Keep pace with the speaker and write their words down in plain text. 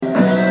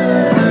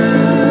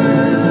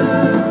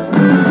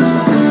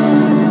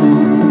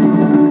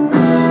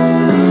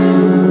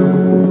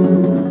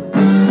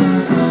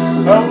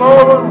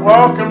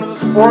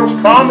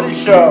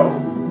Show.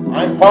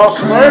 I'm Paul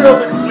Salerno,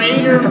 the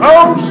creator and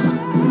host.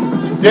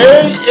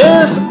 Today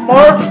is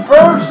March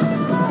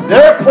 1st.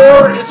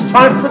 Therefore, it's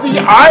time for the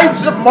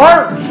Ides of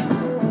March.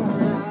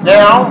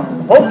 Now,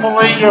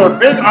 hopefully you're a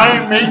big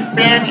Iron Maiden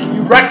fan and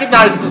you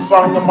recognize the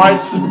song, the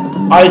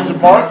Ides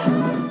of March,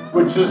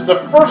 which is the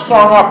first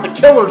song off the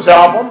Killers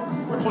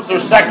album, which was their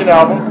second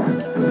album.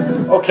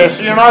 Okay,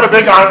 so you're not a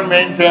big Iron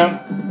Maiden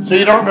fan, so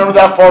you don't remember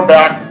that far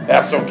back.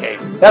 That's okay.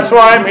 That's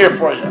why I'm here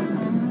for you.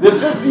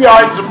 This is the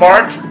Ides of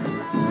March.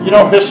 You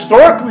know,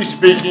 historically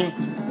speaking,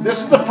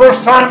 this is the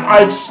first time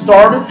I've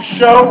started a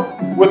show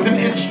with an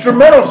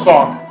instrumental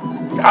song.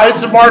 The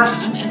Ides of March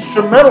is an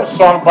instrumental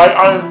song by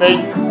Iron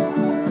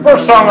Maiden.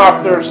 First song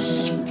off their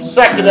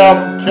second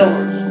album,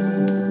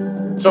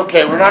 Killers. It's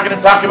okay, we're not going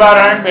to talk about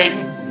Iron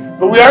Maiden,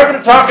 but we are going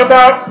to talk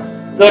about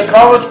the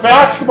college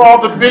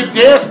basketball, the big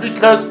dance,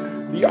 because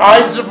the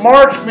Ides of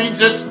March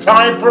means it's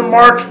time for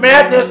March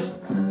Madness.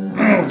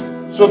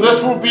 So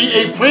this will be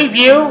a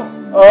preview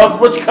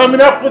of what's coming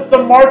up with the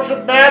March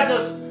of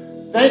Madness.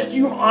 Thank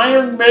you,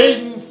 Iron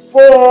Maiden,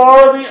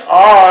 for the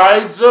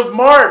Ides of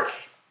March.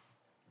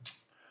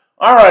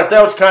 All right,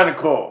 that was kind of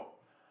cool.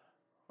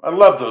 I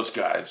love those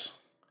guys.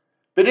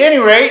 But at any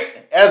rate,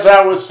 as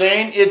I was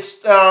saying, it's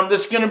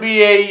this is going to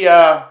be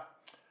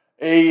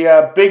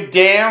a big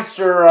dance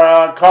or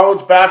a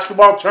college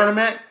basketball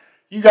tournament.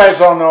 You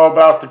guys all know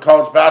about the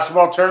college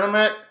basketball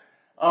tournament.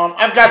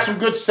 I've got some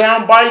good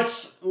sound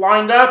bites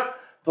lined up.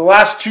 The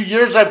last 2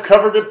 years I've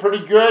covered it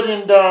pretty good,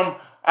 and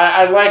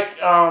I like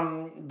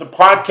the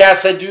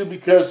podcast I do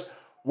because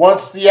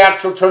once the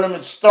actual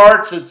tournament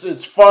starts,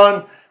 it's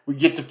fun. We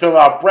get to fill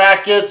out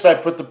brackets. I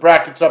put the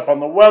brackets up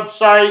on the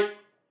website.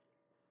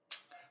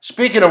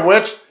 Speaking of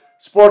which,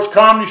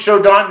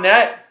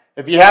 sportscomedyshow.net.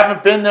 If you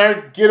haven't been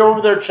there, get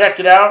over there, check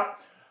it out.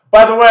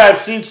 By the way,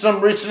 I've seen some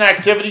recent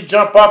activity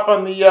jump up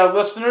on the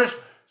listeners.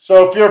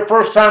 So if you're a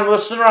first-time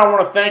listener, I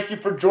want to thank you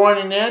for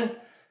joining in.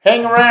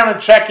 Hang around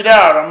and check it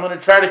out. I'm going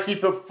to try to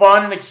keep it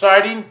fun and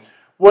exciting.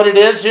 What it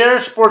is here,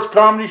 Sports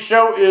Comedy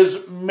Show,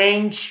 is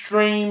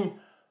mainstream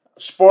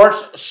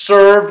sports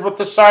served with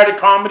the side of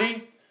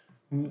comedy.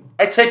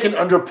 I take an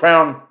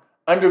underground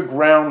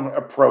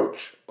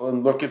approach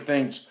and look at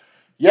things.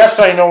 Yes,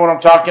 I know what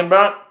I'm talking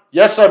about.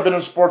 Yes, I've been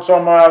in sports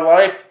all my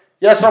life.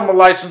 Yes, I'm a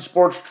licensed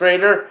sports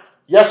trader.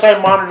 Yes, I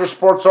monitor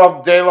sports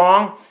all day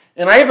long.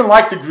 And I even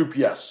like the group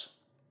Yes.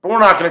 But we're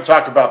not going to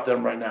talk about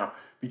them right now.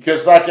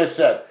 Because like I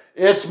said,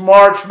 it's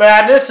March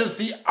Madness. It's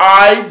the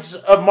Ides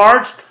of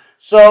March.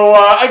 So,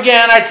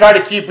 again, I try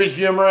to keep it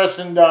humorous.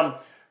 And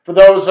for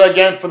those,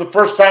 again, for the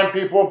first-time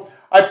people,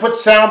 I put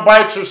sound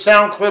bites or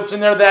sound clips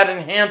in there that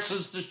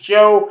enhances the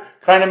show,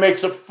 kind of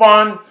makes it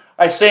fun.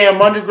 I say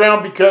I'm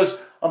underground because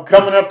I'm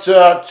coming up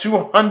to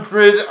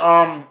 200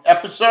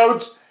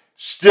 episodes.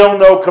 Still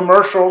no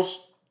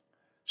commercials.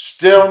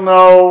 Still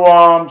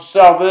no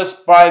sell this,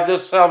 buy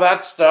this, sell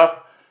that stuff.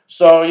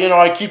 So, you know,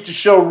 I keep the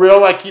show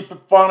real, I keep it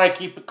fun, I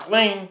keep it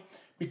clean,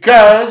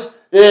 because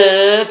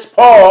it's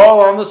Paul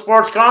on the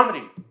Sports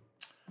Comedy.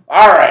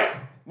 All right,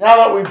 now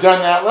that we've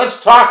done that, let's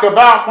talk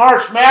about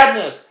March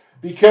Madness,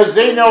 because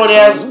they know it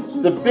as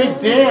the big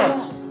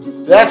dance.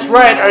 That's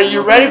right, are you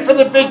ready for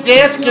the big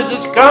dance? Because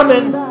it's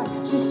coming.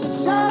 That's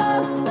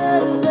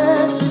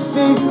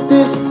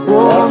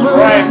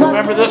right,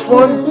 remember this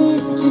one?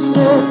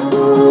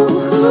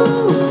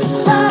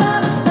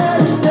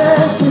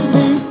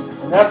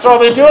 That's all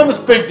they do in this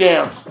big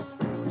dance.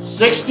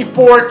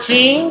 64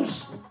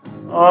 teams,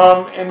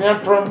 and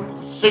then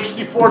from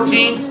 64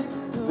 teams,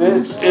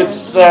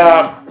 it's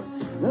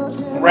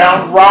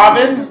round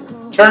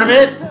robin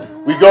tournament.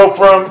 We go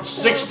from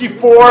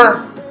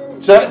 64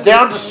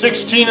 down to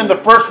 16 in the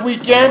first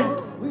weekend,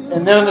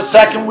 and then in the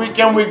second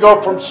weekend we go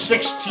from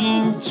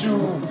 16 to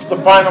the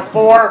Final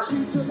Four,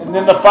 and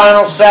then the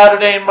final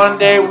Saturday and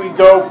Monday we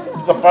go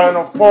to the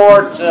Final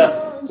Four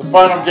to the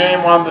final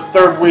game on the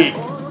third week.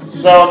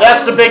 So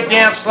that's the big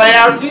dance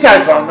layout. You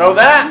guys all know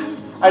that.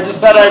 I just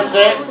thought I'd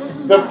say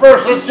it. But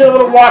first, let's do a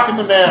little walk in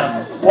the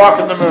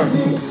moon.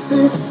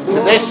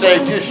 And they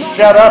say, just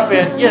shut up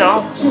and, you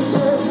know.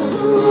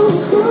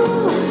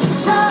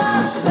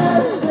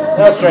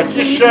 That's right.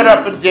 Just shut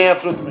up and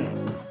dance with me.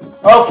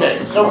 Okay,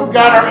 so we've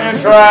got our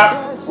intro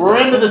out. We're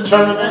into the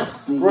tournament.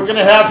 We're going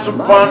to have some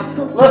fun.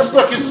 Let's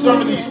look at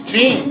some of these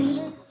teams.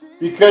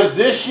 Because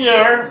this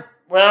year,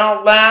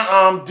 well,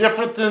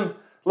 different than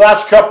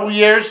last couple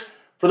years.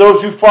 For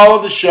those who follow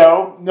the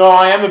show, no,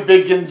 I am a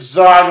big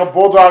Gonzaga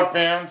Bulldog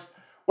fans.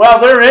 Well,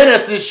 they're in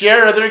it this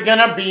year, or they're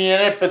going to be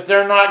in it, but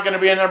they're not going to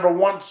be a number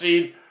 1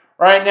 seed.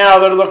 Right now,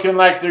 they're looking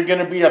like they're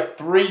going to be a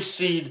 3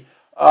 seed,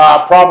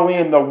 probably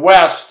in the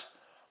West.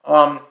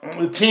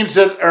 The teams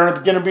that are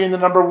going to be in the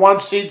number 1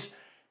 seeds.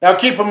 Now,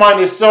 keep in mind,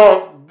 this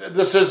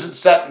isn't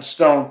set in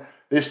stone.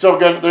 They're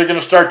going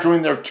to start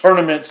doing their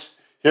tournaments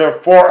here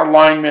for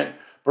alignment.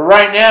 But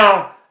right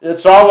now,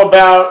 it's all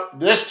about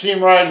this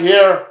team right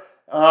here.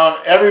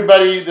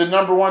 Everybody, the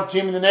number 1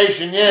 team in the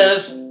nation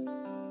is...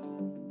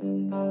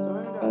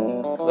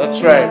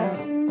 That's right.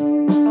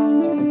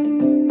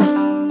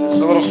 It's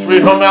a little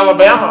Sweet Home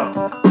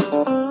Alabama.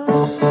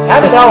 How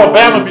did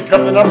Alabama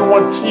become the number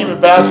one team in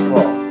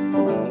basketball?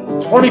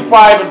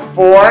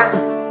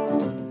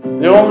 25-4.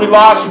 They only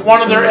lost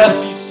one of their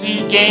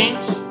SEC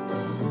games,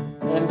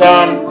 and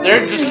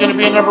they're just going to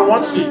be a number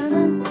one seed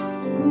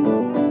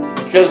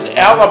because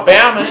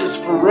Alabama is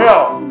for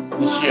real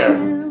this year.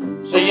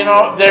 So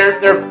they're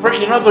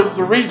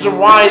the reason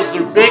why is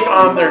they're big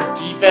on their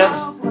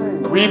defense,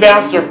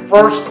 rebounds. They're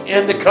first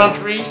in the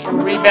country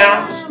in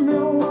rebounds,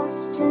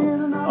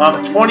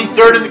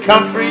 23rd in the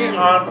country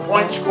on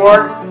points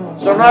scored.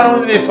 So not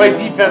only do they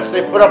play defense,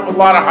 they put up a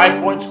lot of high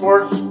point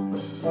scores.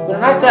 They're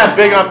not that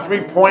big on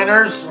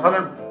three-pointers,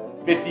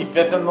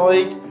 155th in the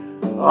league.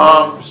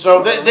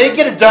 So they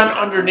get it done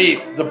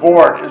underneath the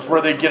board is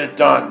where they get it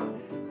done.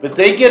 But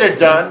they get it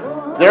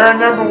done. They're a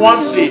number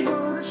one seed.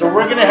 So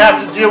we're going to have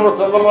to deal with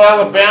a little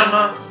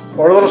Alabama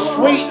or a little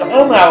Sweet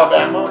Home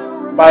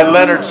Alabama by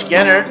Leonard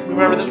Skinner.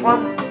 Remember this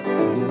one?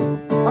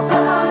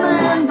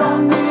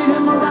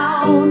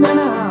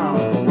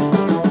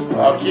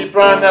 I'll keep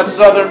running that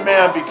Southern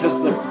man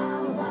because the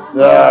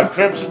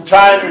Crimson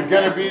Tide are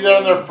going to be there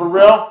and they're for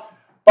real.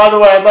 By the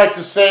way, I'd like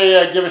to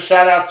say, give a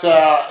shout out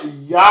to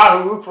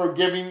Yahoo for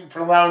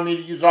allowing me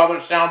to use all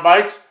their sound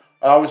bites.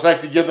 I always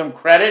like to give them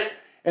credit.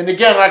 And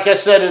again, like I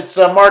said, it's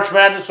March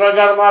Madness, so I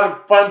got a lot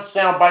of fun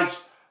sound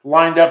bites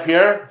lined up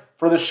here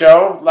for the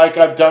show, like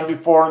I've done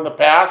before in the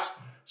past.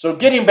 So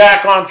getting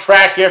back on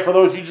track here for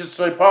those of you just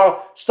say,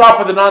 Paul, stop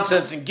with the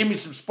nonsense and give me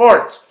some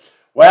sports.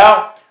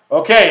 Well,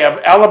 okay,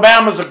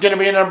 Alabama's going to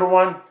be a number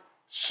one.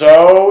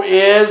 So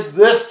is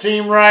this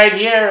team right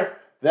here.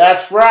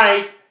 That's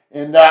right.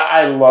 And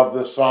I love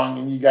this song,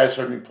 and you guys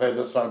heard me play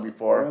this song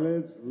before.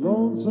 And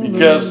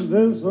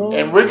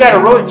we got to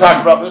really talk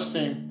about this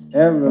team.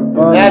 And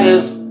that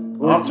is,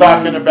 I'm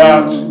talking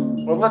about,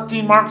 well, let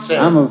Dean Martin say it.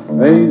 I'm a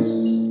face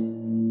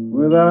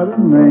without a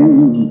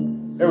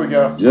name. Here we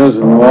go. Just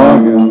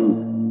walking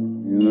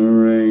in the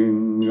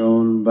rain,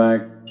 going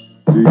back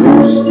to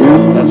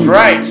Houston. That's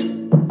right.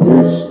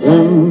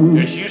 Houston.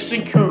 Your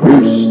Houston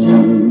Cougars.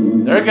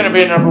 Houston. They're going to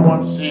be a number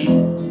one seed.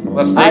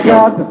 Unless they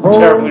go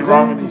terribly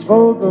wrong in these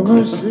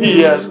tournaments.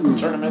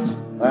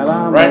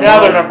 Right now,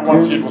 they're number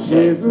one seed, we'll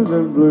say.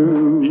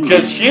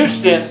 Because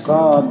Houston is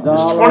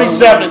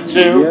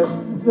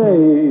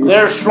 27-2.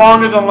 They're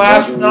stronger than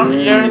last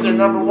year. They're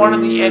number one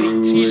in the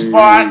NET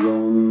spot.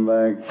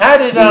 How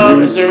did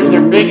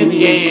they're big in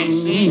the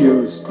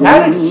AAC?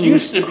 How did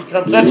Houston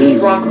become such a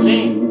strong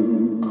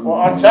team? Well,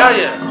 I'll tell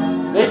you,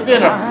 they've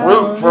been a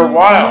brute for a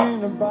while.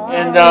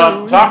 And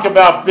talk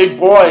about big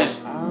boys.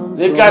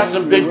 They've got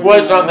some big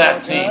boys on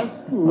that team.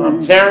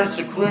 Terrence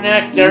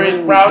Akrunek, Darius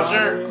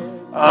Browser,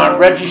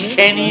 Reggie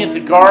Chaney at the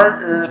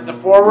guard or at the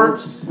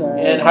forwards,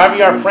 and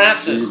Javier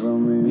Francis.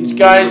 These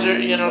guys are,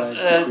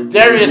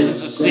 Darius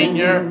is a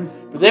senior,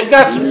 but they've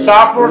got some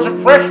sophomores and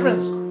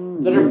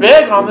freshmen that are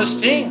big on this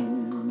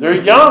team.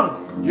 They're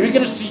young. You're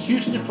going to see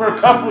Houston for a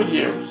couple of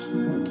years.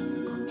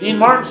 Dean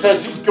Martin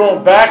says he's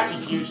going back to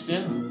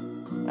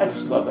Houston. I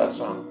just love that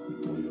song.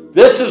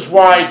 This is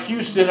why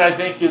Houston, I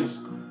think, is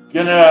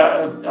going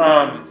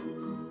to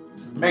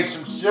make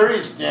some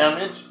serious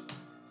damage.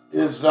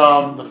 Is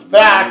the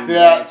fact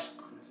that,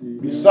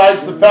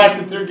 besides the fact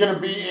that they're going to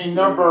be a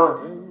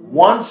number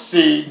one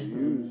seed,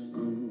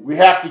 we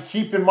have to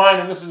keep in mind,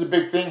 and this is a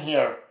big thing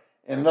here.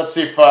 And let's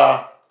see if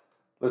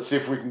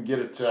we can get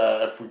it.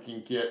 If we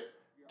can get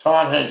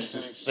Tom Hanks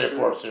to say it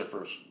for us here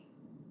first.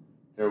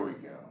 Here we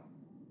go.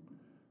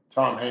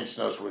 Tom Hanks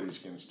knows what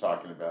he's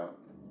talking about.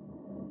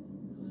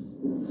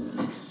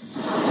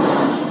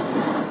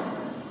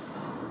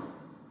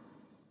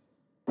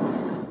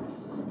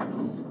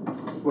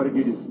 What did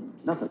you do?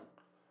 Nothing.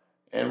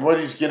 And what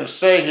he's going to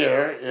say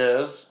here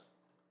is,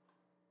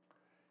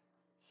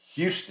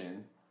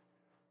 Houston,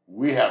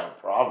 we have a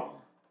problem.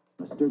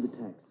 I stirred the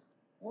tanks.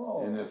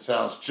 Whoa. And it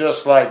sounds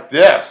just like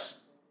this.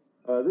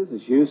 This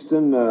is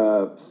Houston.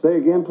 Say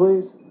again,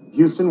 please.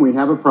 Houston, we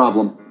have a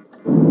problem.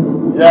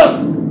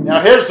 Yes. Now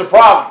here's the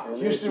problem.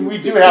 Houston, we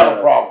do have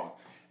a problem.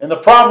 And the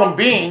problem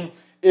being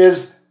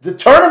is the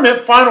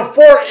tournament Final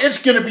Four is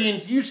going to be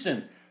in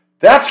Houston.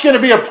 That's going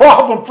to be a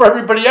problem for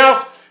everybody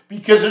else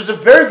because there's a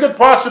very good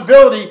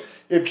possibility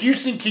if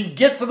Houston can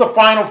get to the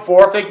Final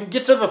Four, if they can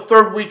get to the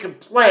third week of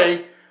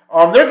play,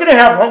 they're going to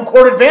have home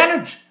court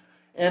advantage.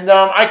 And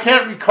I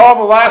can't recall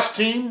the last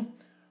team.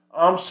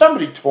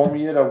 Somebody told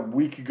me it a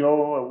week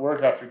ago at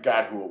work. I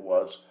forgot who it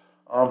was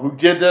who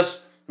did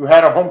this, who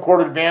had a home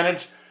court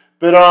advantage.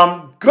 But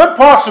good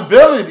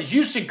possibility the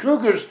Houston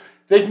Cougars,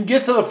 they can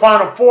get to the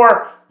Final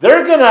Four.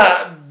 They're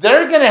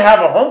gonna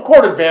have a home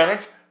court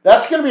advantage.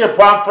 That's going to be a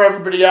problem for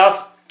everybody else.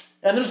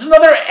 And there's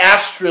another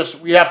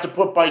asterisk we have to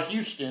put by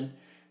Houston,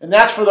 and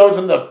that's for those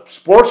in the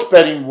sports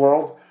betting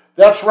world.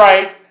 That's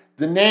right.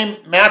 The name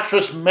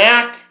Mattress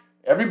Mac,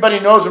 everybody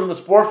knows him in the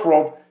sports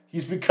world.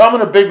 He's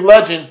becoming a big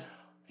legend.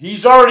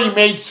 He's already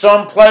made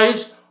some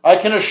plays. I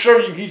can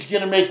assure you he's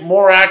going to make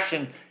more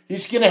action.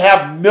 He's going to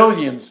have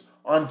millions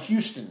on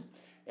Houston.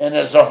 And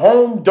as a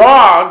home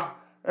dog,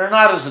 or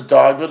not as a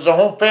dog, but as a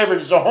home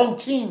favorite, as a home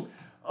team,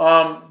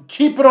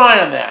 keep an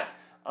eye on that.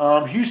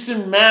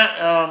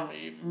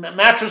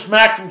 Mattress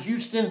Mac from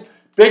Houston,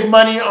 big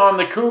money on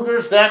the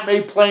Cougars. That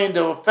may play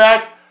into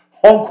effect.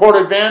 Home court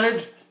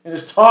advantage. And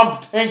as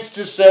Tom Hanks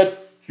just said,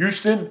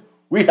 Houston,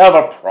 we have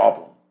a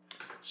problem.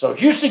 So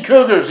Houston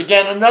Cougars,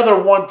 again, another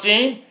one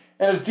team.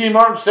 And as Dean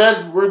Martin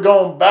said, we're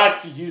going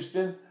back to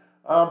Houston.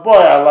 Boy,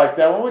 I like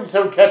that one. We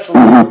just catch a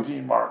little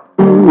Dean Martin.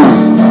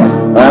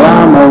 Well,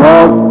 I'm a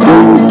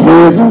walking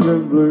case of the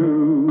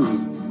blues.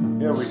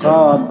 Here we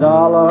Saw go. a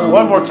dollar.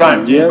 One more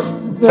time, Dean.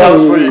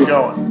 Tell us where you're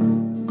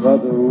going. But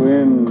the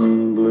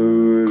wind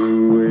blew it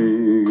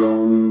away,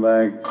 going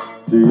back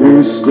to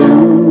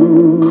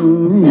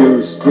Houston,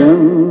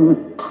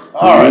 Houston.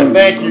 All right,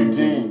 thank you,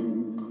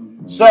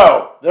 Dean.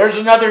 So there's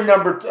another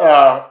number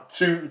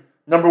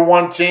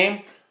one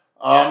team.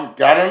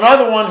 Got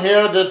another one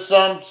here that's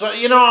so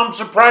I'm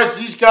surprised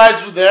these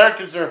guys are there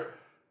because they're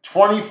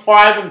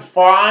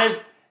 25-5,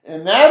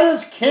 and that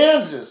is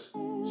Kansas.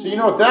 So you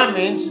know what that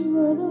means?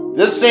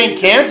 This ain't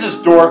Kansas,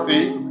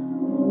 Dorothy.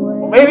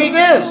 Well, maybe it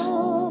is.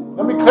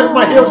 Let me click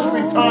my heels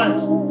 3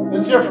 times.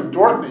 Let's hear from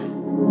Dorothy.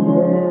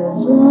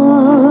 There's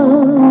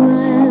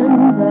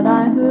one that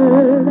I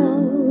heard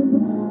of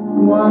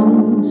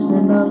once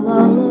in a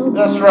lullaby.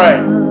 That's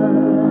right.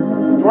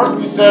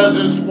 Dorothy says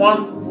it's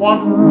one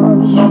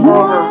from somewhere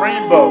over a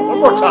rainbow. One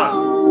more time.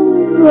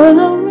 Over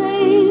the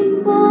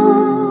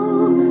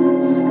rainbow,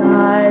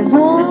 skies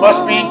We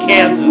must be in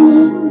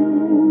Kansas.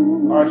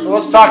 All right, so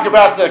let's talk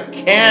about the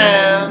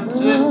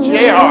Kansas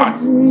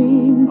Jayhawks.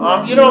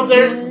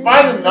 They're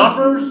by the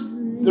numbers,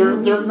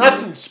 they're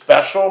nothing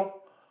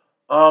special.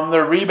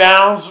 Their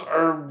rebounds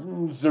are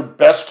their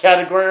best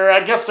category.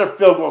 I guess their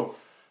field goal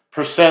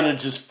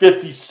percentage is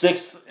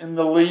 56th in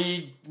the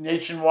league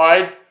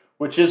nationwide,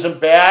 which isn't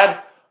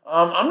bad.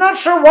 I'm not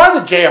sure why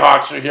the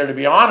Jayhawks are here, to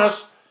be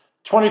honest.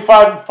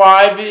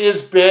 25-5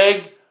 is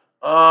big.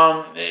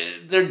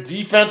 Their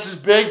defense is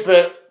big,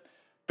 but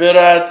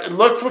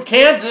look for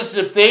Kansas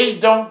if they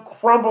don't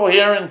crumble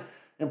here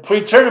in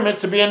pre-tournament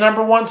to be a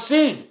number 1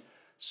 seed.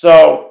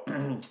 So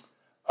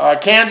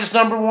Kansas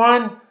number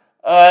 1.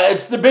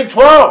 It's the Big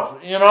 12,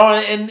 and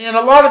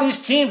a lot of these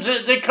teams,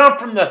 they come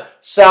from the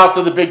south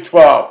of the Big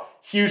 12.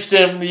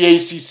 Houston, the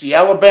ACC,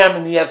 Alabama,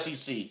 and the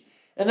SEC.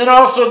 And then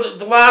also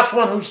the last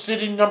one who's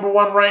sitting number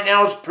 1 right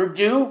now is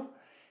Purdue.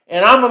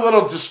 And I'm a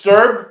little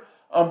disturbed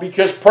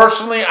because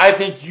personally I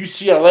think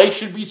UCLA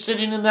should be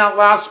sitting in that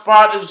last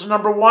spot as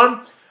number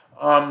 1.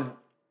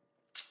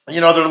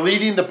 They're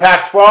leading the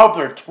Pac-12.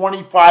 They're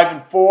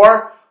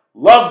 25-4.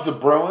 Love the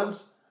Bruins.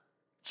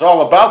 It's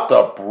all about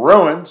the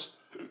Bruins.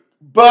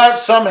 But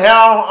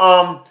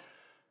somehow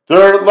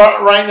they're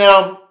right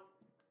now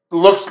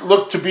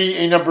look to be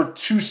a number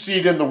 2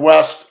 seed in the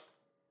West.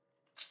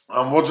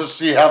 We'll just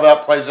see how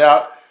that plays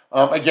out.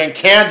 Again,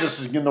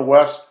 Kansas is in the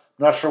West.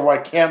 Not sure why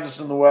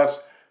Kansas in the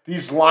West.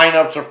 These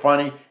lineups are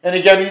funny. And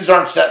again, these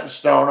aren't set in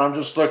stone. I'm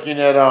just looking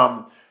at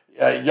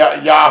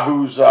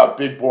Yahoo's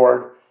big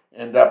board.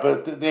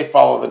 But they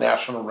follow the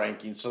national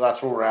rankings, so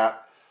that's where we're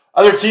at.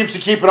 Other teams to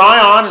keep an eye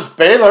on is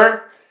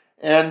Baylor.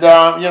 And,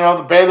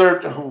 the Baylor,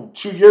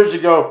 2 years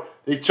ago,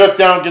 they took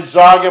down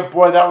Gonzaga.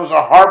 Boy, that was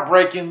a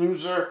heartbreaking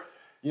loser,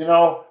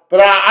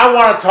 But I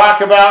want to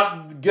talk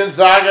about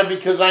Gonzaga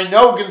because I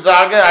know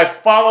Gonzaga. I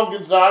follow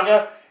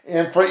Gonzaga,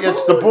 and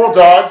it's the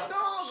Bulldogs.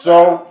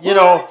 So,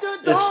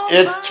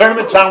 it's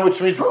tournament time,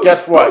 which means,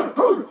 guess what?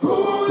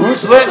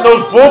 Who's letting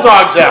those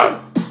Bulldogs out?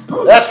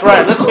 That's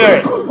right. Let's hear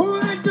it.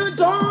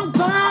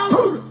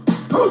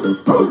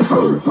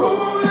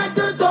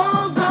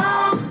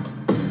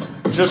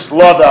 Just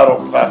love that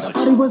old classic.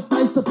 All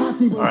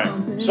right,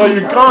 so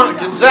you're going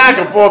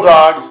Gonzaga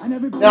Bulldogs.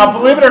 Now,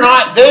 believe it or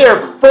not, they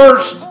are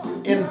first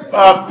in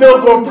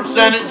field goal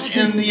percentage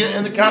in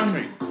the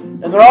country,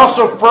 and they're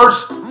also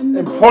first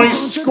in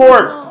points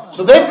scored.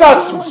 So they've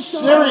got some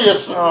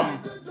serious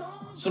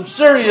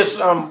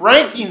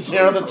rankings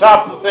here at the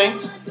top of the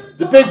things.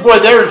 The big boy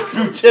there is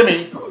Drew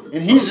Timme,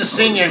 and he's a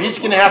senior. He's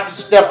going to have to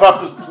step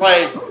up his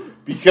play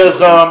because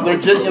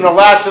they're just,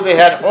 last year they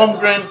had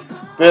Holmgren,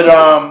 but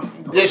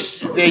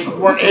they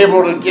weren't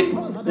able to get.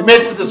 They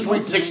made it to the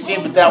Sweet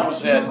 16, but that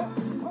was it.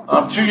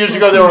 2 years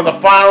ago they were in the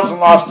finals and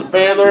lost to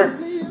Baylor,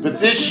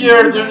 but this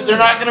year they're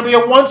not going to be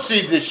a 1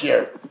 seed this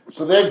year.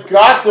 So they've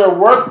got their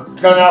work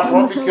cut out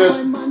for them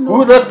because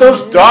who let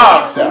those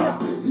dogs out?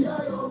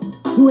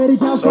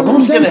 So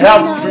who's going to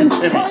help Drew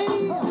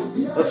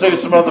Timme? Let's look at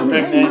some other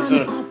big names.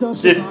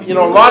 See if, a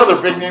lot of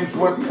their big names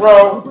went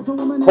pro.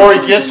 Corey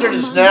Gitzert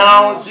is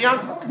now, is he on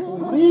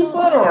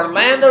Cleveland or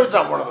Orlando? He's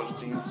on one of those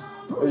teams.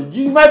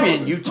 He might be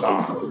in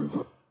Utah.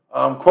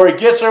 Corey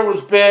Gitzert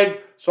was big.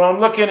 So I'm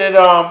looking at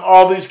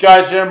all these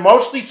guys here,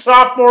 mostly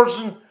sophomores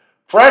and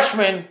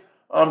freshmen.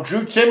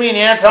 Drew Timme and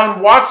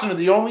Anton Watson are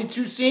the only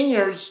 2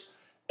 seniors.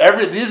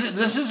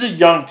 This is a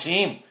young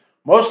team,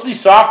 mostly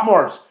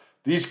sophomores.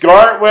 These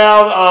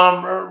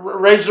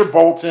Razor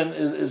Bolton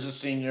is a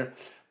senior,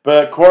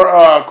 but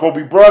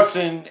Colby Brooks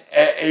and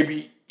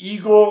A.B.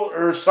 Eagle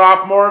are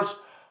sophomores.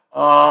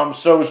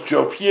 So is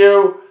Joe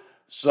Few.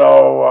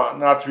 So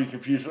not to be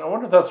confused. I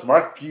wonder if that's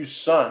Mark Few's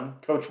son.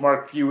 Coach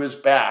Mark Few is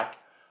back.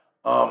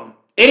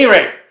 Any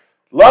rate,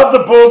 love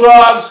the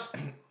Bulldogs.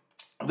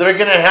 They're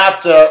going to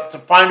have to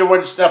find a way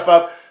to step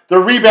up. Their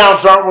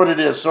rebounds aren't what it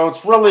is. So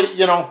it's really,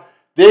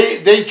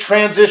 they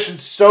transitioned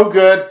so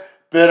good,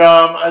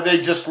 but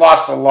they just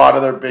lost a lot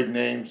of their big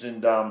names.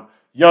 And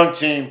young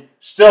team,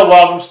 still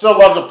love them, still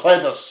love to play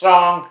the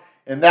song.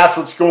 And that's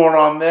what's going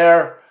on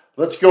there.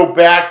 Let's go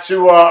back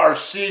to our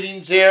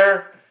seedings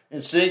here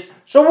and see.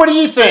 So what do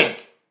you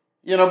think?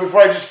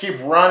 Before I just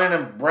keep running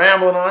and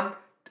rambling on,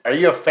 are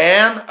you a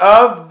fan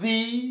of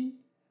the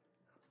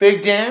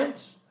Big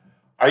Dance?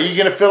 Are you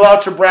going to fill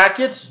out your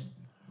brackets?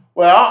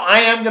 Well, I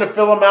am going to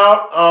fill them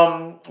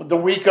out the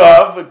week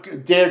of, a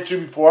day or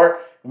two before.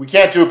 We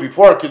can't do it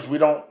before because we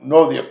don't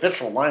know the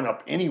official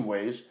lineup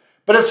anyways,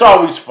 but it's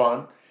always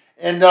fun.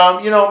 And,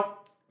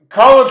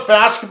 college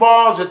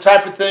basketball is a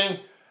type of thing.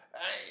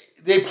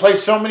 They play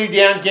so many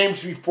damn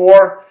games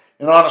before,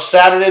 and on a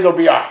Saturday there'll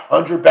be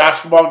 100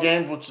 basketball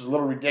games, which is a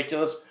little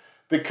ridiculous.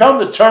 But come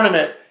the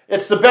tournament,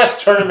 it's the best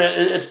tournament.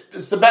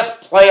 It's the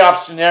best playoff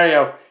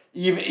scenario,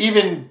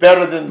 even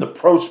better than the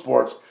pro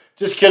sports.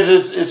 Just because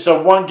it's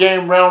a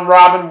one-game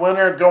round-robin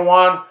winner, go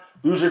on,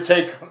 loser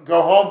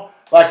go home.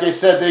 Like I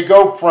said, they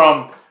go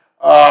from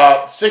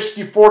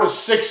 64 to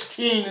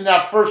 16 in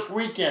that first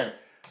weekend.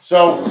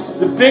 So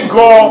the big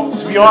goal,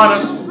 to be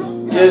honest,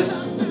 is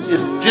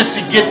just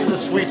to get to the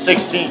Sweet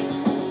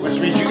 16, which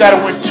means you got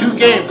to win 2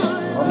 games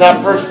on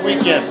that first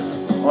weekend,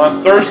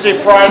 on Thursday,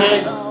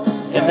 Friday,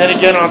 and then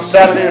again on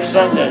Saturday or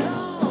Sunday.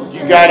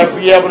 You got to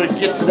be able to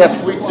get to that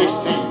Sweet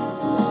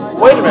 16.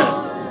 Wait a minute.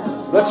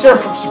 Let's hear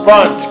from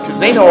Sponge, because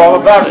they know all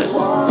about it.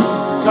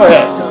 Go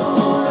ahead.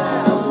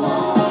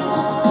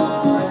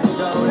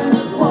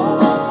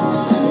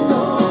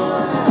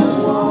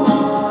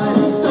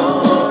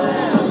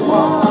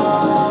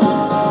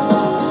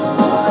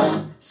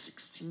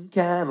 16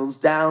 candles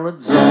down the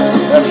drain.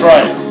 That's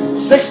right.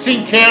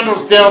 16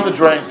 candles down the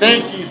drain.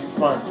 Thank you,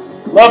 Sponge.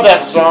 Love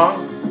that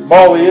song.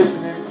 Molly is the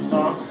name of the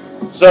song.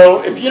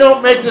 So if you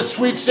don't make the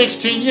Sweet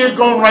 16, you're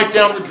going right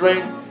down the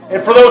drain.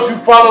 And for those who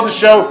follow the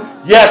show,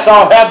 yes,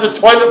 I'll have the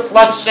toilet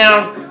flush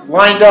sound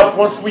lined up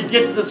once we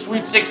get to the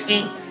Sweet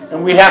 16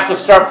 and we have to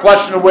start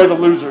flushing away the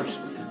losers.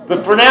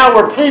 But for now,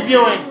 we're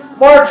previewing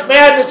March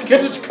Madness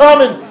because it's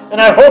coming, and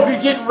I hope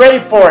you're getting ready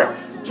for it.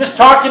 Just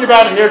talking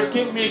about it here, it's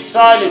getting me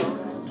excited.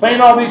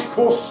 Playing all these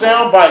cool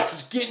sound bites,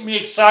 it's getting me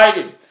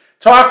excited.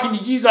 Talking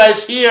to you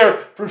guys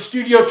here from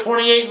Studio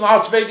 28 in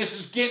Las Vegas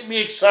is getting me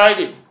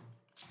excited.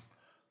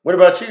 What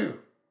about you?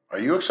 Are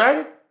you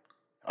excited?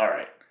 All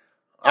right,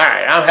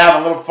 I'm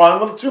having a little fun, a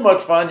little too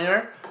much fun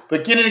here,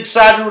 but getting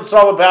excited what it's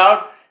all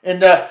about.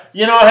 And, hey,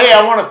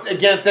 I want to,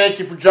 again, thank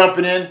you for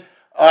jumping in.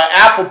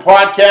 Apple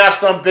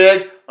Podcast, I'm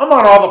big. I'm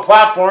on all the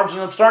platforms,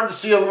 and I'm starting to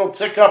see a little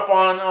tick up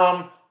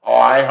on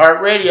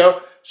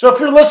iHeartRadio. So if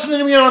you're listening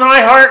to me on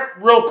iHeart,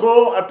 real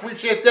cool. I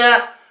appreciate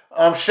that.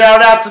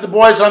 Shout out to the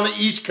boys on the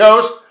East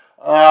Coast.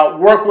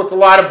 Work with a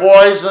lot of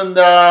boys in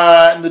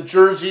the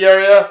Jersey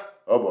area.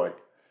 Oh, boy.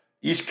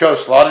 East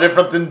Coast, a lot of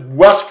different than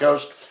West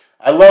Coast.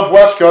 I love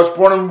West Coast,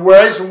 born and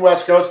raised in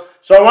West Coast.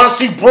 So I want to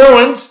see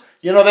Bruins.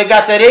 They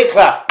got that 8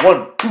 clap.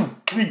 1, 2,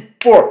 3,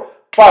 4,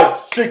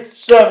 5, 6,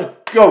 7,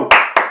 go.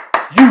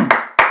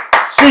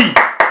 U-C-L-A.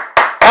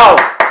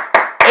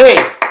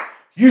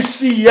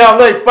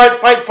 UCLA,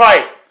 fight, fight,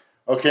 fight.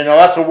 Okay, now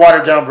that's a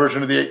watered-down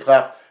version of the 8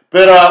 clap.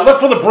 But look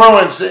for the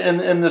Bruins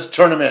in this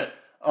tournament.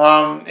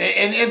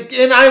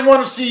 And I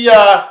want to see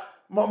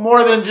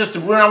more than just the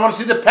Bruins. I want to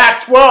see the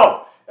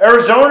Pac-12.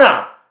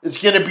 Arizona is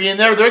going to be in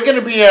there. They're going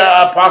to be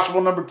a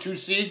possible number 2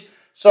 seed.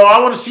 So I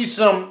want to see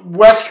some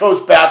West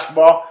Coast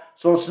basketball.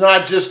 So it's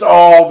not just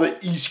all the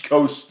East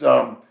Coast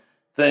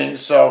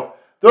things. So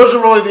those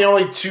are really the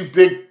only 2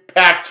 big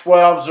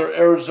Pac-12s are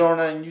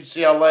Arizona and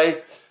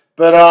UCLA.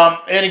 But,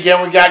 and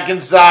again, we got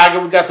Gonzaga.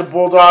 We got the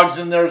Bulldogs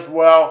in there as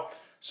well.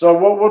 So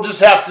we'll just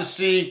have to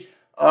see.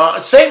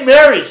 St.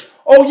 Mary's.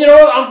 Oh,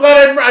 I'm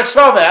glad I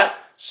saw that.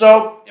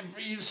 So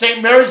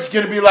St. Mary's is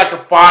going to be like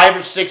a 5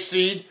 or 6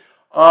 seed.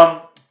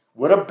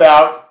 What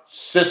about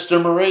Sister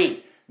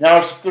Marie? Now,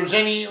 if there's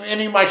any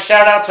of my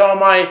shout-outs to all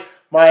my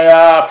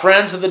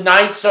friends of the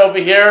Knights over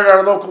here at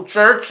our local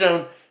church,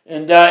 and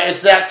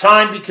it's that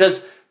time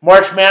because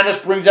March Madness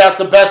brings out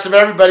the best of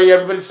everybody.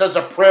 Everybody says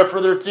a prayer for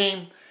their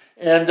team.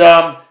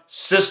 And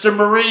Sister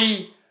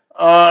Marie,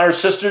 or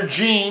Sister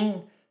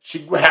Jean,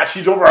 she's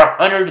over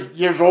 100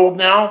 years old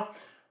now.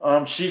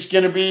 She's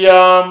going to be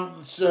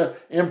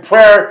in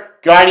prayer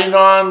guiding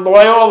on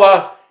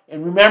Loyola.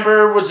 And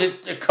remember, was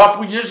it a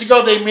couple years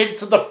ago they made it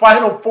to the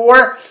Final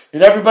Four?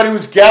 And everybody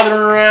was gathering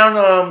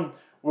around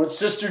with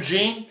Sister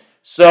Jean.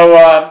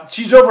 So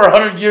she's over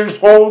 100 years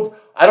old.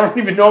 I don't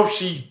even know if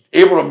she's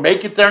able to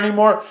make it there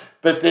anymore.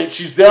 But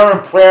she's there in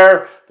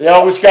prayer. They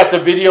always got the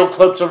video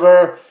clips of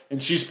her.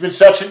 And she's been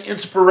such an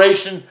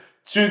inspiration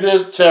to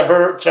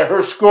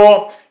her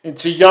school and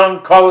to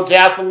young college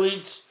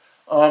athletes.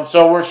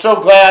 So we're so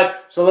glad.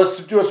 So let's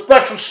do a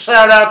special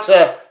shout out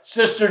to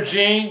Sister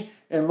Jean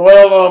in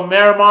Loyola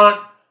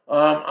Marymount.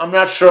 I'm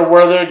not sure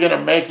where they're going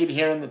to make it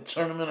here in the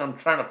tournament. I'm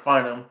trying to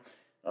find them.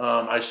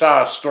 I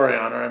saw a story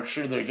on her. I'm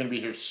sure they're going to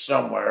be here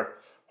somewhere.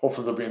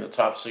 Hopefully they'll be in the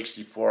top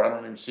 64. I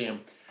don't even see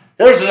them.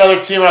 Here's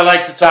another team I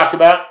like to talk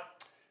about.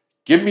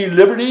 Give me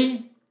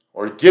Liberty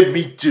or give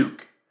me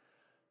Duke.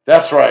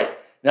 That's right.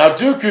 Now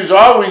Duke is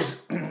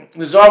always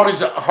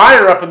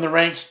higher up in the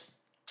ranks.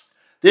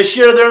 This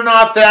year they're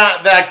not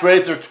that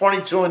great. They're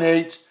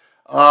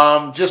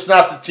 22-8. Just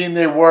not the team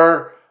they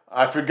were.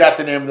 I forgot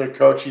the name of their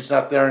coach. He's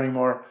not there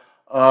anymore.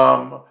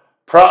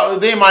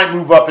 They might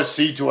move up a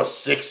seed to a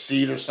 6th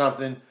seed or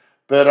something.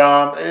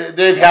 But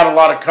they've had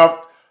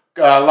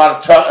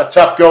a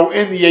tough go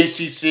in the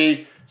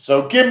ACC.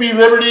 So give me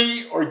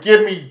Liberty or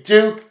give me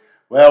Duke.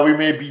 Well, we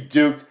may be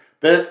duped.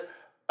 But,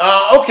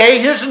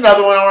 okay, here's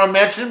another one I want to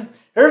mention.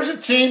 Here's a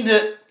team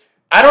that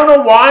I don't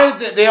know why.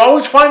 They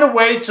always find a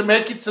way to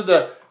make it to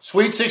the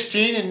Sweet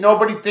 16, and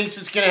nobody thinks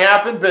it's going to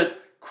happen.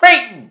 But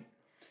Creighton,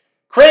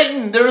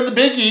 they're in the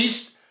Big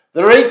East.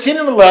 They're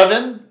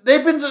 18-11.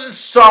 They've been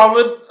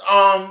solid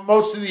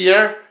most of the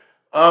year,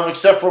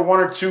 except for 1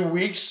 or 2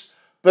 weeks.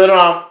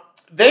 But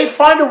they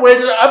find a way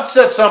to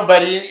upset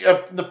somebody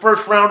in the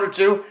first round or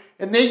two,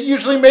 and they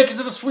usually make it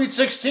to the Sweet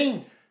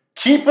 16.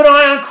 Keep an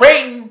eye on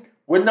Creighton.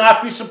 Would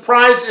not be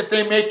surprised if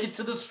they make it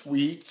to the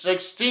Sweet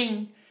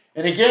 16.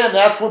 And again,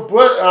 that's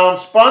what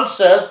Sponge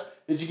says,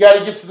 is you got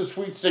to get to the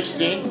Sweet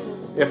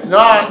 16. If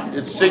not,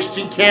 it's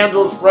 16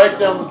 candles right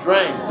down the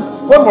drain.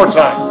 One more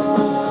time.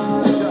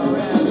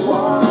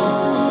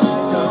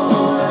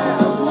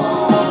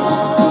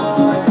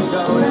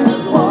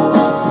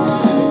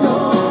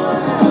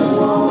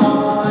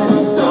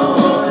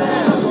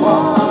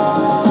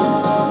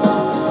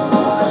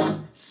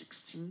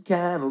 16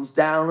 candles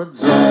down the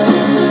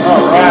drain.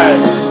 All right.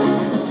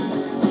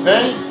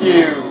 Thank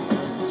you,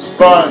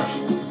 Sponge.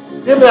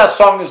 The name of that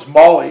song is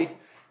Molly.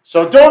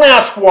 So don't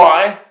ask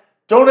why.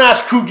 Don't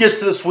ask who gets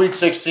to the Sweet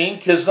 16,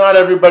 because not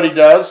everybody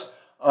does.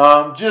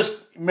 Just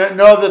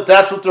know that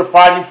that's what they're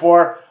fighting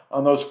for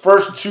on those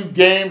first 2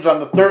 games on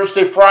the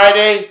Thursday,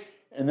 Friday,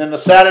 and then the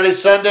Saturday,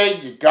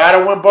 Sunday. You got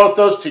to win both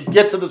those to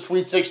get to the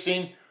Sweet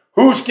 16.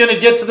 Who's going to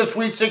get to the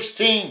Sweet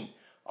 16?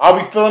 I'll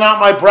be filling out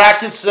my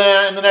brackets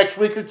in the next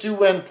week or two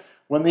when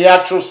the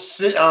actual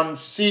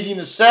seeding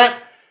is set.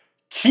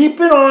 Keep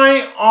an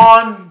eye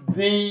on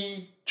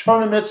the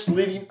tournaments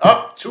leading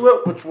up to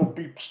it, which will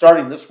be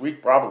starting this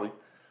week probably.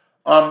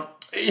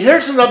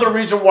 Here's another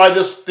reason why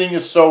this thing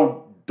is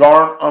so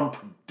darn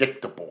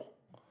unpredictable.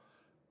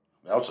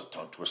 That was a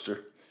tongue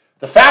twister.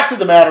 The fact of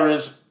the matter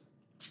is,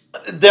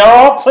 they're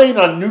all playing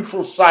on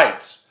neutral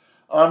sites.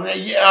 A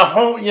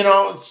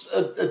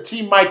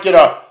team might get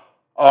a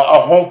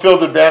home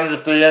field advantage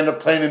if they end up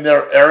playing in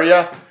their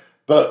area,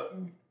 but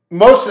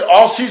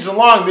all season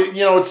long,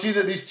 it's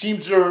either these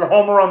teams are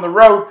home or on the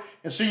road,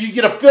 and so you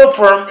get a feel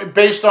for them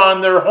based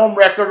on their home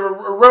record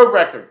or road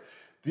record.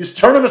 These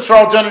tournaments are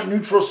all done at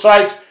neutral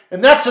sites,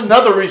 and that's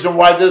another reason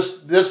why this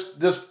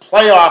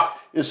playoff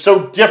is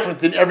so different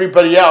than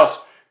everybody else.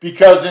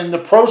 Because in the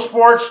pro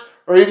sports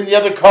or even the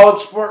other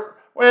college sport,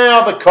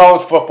 the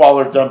college football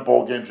are done,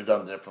 bowl games are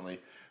done differently.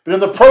 But in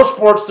the pro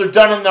sports, they're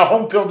done in the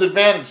home field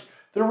advantage.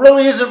 There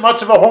really isn't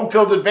much of a home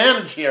field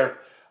advantage here,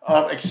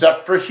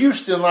 except for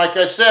Houston. Like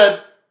I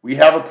said, we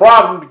have a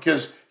problem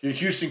because your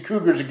Houston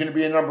Cougars are going to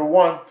be a number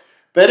 1.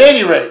 But at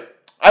any rate,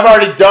 I've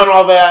already done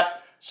all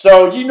that.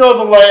 So you know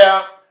the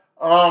layout.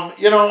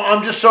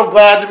 I'm just so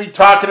glad to be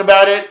talking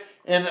about it.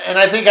 And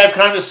I think I've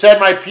kind of said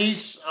my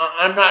piece.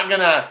 I'm not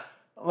going to...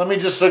 Let me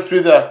just look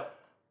through the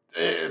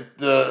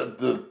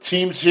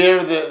teams here.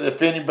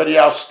 If anybody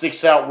else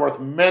sticks out worth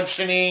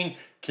mentioning.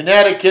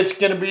 Connecticut's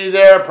going to be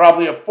there,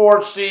 probably a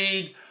 4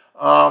 seed.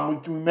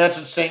 We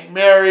mentioned St.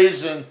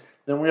 Mary's, and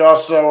then we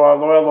also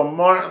Loyola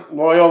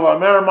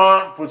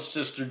Marymount with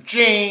Sister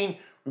Jean.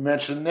 We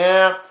mentioned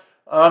that.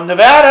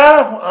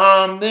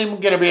 Nevada, they're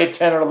going to be a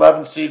 10 or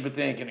 11 seed, but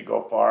they ain't going to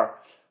go far.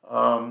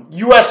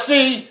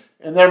 USC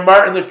and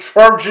their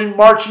Trojan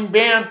marching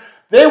band,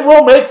 they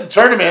will make the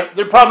tournament.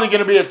 They're probably going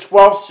to be a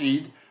 12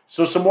 seed,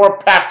 so some more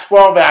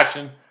Pac-12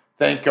 action,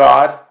 thank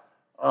God.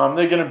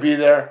 They're going to be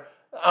there.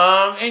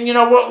 And you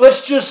know what?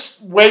 Let's just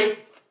wait.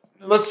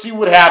 Let's see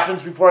what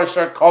happens before I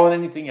start calling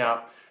anything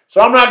out.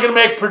 So I'm not going to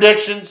make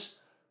predictions.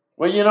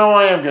 Well,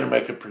 I am going to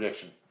make a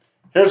prediction.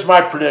 Here's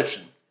my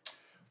prediction.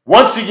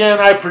 Once again,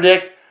 I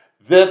predict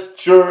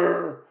that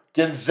your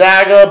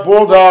Gonzaga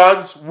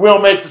Bulldogs will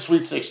make the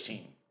Sweet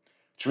 16,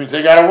 which means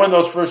they got to win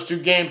those first 2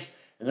 games,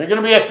 and they're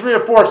going to be a 3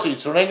 or 4 seed,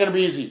 so it ain't going to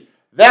be easy.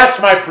 That's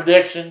my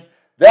prediction.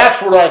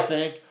 That's what I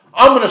think.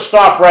 I'm going to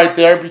stop right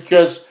there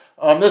because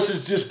this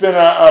has just been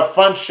a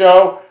fun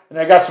show, and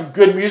I got some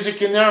good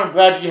music in there. I'm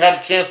glad you had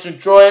a chance to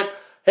enjoy it.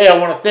 Hey, I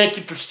want to thank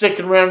you for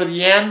sticking around to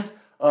the end.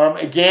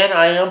 Again,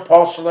 I am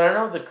Paul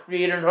Salerno, the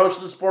creator and host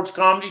of the Sports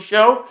Comedy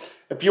Show.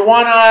 If you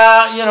want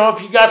to,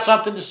 if you got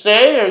something to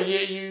say or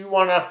you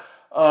want to,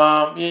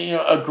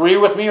 agree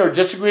with me or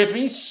disagree with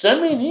me,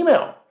 send me an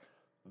email.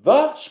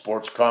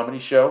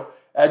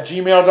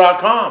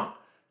 thesportscomedyshow@gmail.com.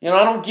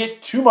 I don't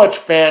get too much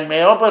fan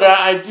mail, but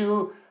I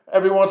do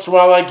every once in a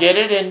while I get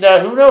it. And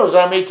who knows,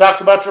 I may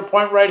talk about your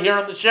point right here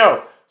on the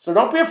show. So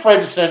don't be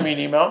afraid to send me an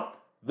email.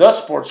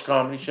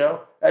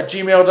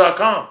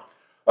 thesportscomedyshow@gmail.com.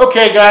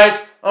 Okay,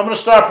 guys, I'm going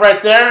to stop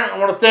right there. I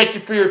want to thank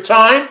you for your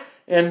time,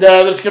 and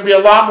there's going to be a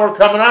lot more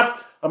coming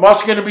up. I'm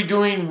also going to be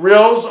doing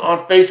Reels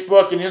on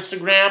Facebook and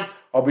Instagram.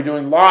 I'll be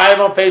doing live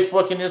on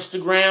Facebook and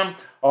Instagram.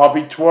 I'll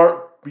be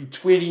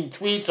tweeting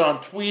tweets on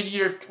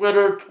Tweetier,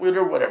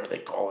 Twitter, whatever they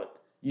call it.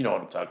 You know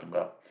what I'm talking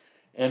about.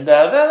 And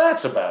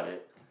that's about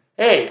it.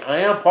 Hey, I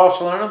am Paul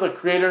Salerno, the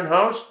creator and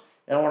host,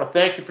 and I want to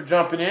thank you for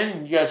jumping in,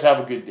 and you guys have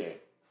a good day.